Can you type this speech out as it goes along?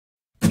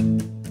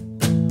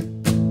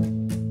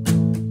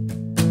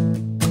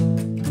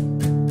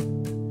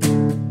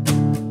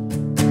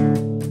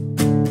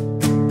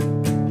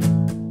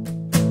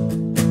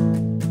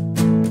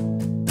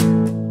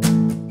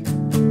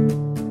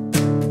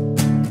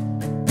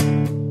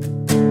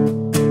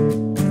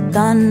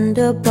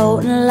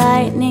Thunderbolt and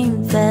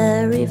lightning,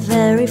 very,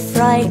 very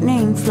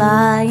frightening,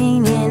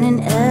 flying in an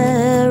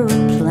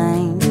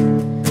aeroplane.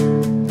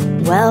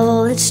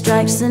 Well, it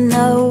strikes the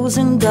nose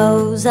and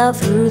goes out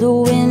through the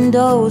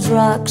windows,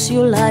 rocks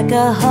you like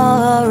a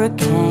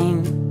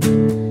hurricane.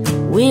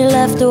 We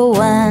left a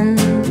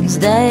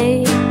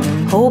Wednesday,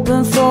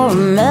 hoping for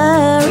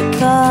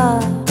America.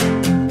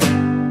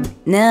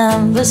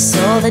 Never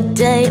saw the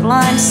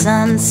dateline,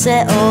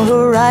 sunset or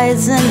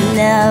horizon,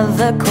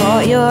 never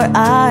caught your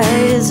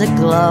eyes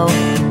aglow.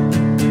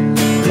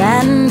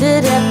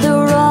 Landed at the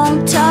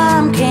wrong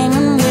time, came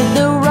in with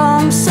the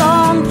wrong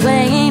song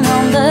playing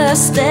on the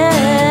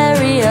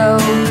stereo.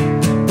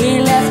 We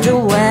left a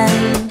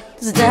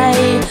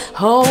Wednesday,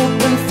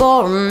 hoping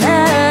for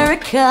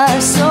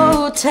America.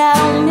 So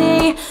tell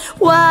me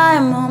why,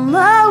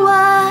 mama,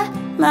 why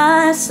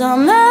my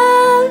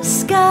summer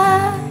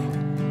sky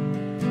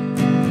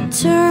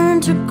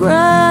turned to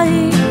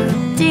gray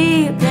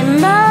deep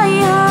in my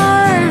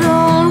heart.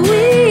 All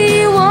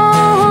we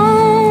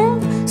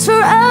want is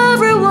for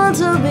everyone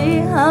to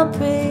be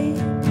happy.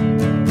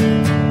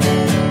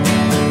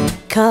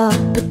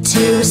 Cup of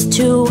tea was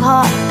too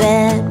hot,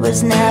 bed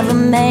was never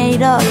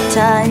made up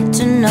tight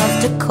enough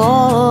to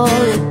call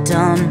it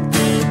done.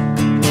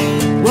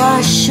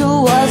 Washer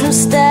wasn't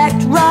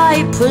stacked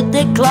right, put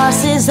the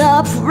glasses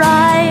up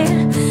right,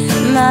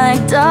 my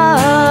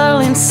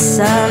darling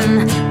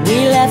son. We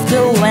left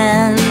a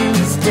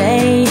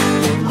Wednesday,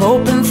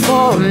 hoping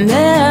for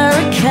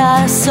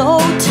America. So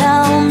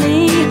tell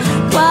me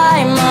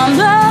why,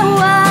 mama,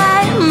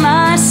 why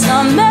my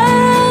summer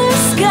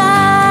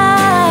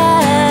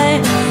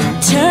sky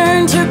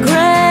turned to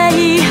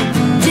gray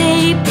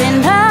deep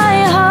in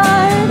my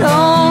heart.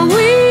 All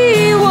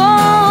we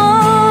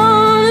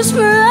want is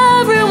for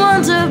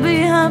everyone to be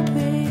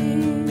happy.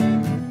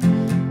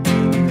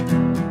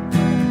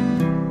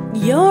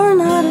 You're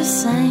not a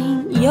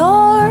saint,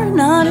 you're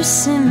not a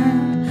sinner,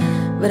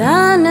 but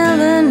I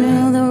never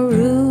knew the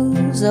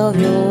rules of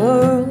your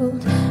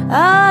world.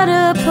 I'd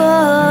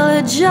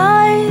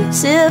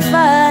apologize if I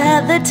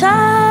had the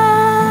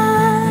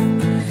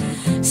time.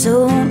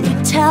 So won't you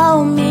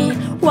tell me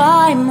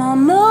why,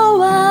 mama,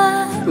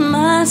 why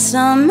my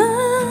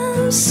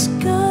summer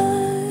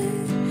sky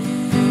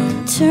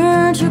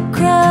turned to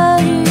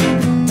gray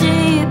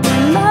deep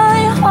in my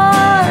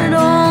heart.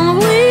 All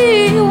we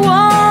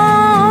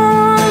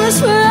want is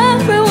for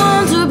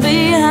everyone to be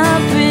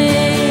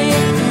happy.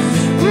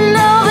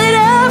 Now that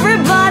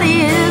everybody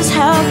is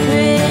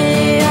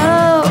happy,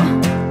 oh,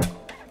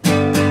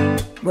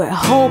 we're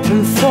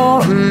hoping for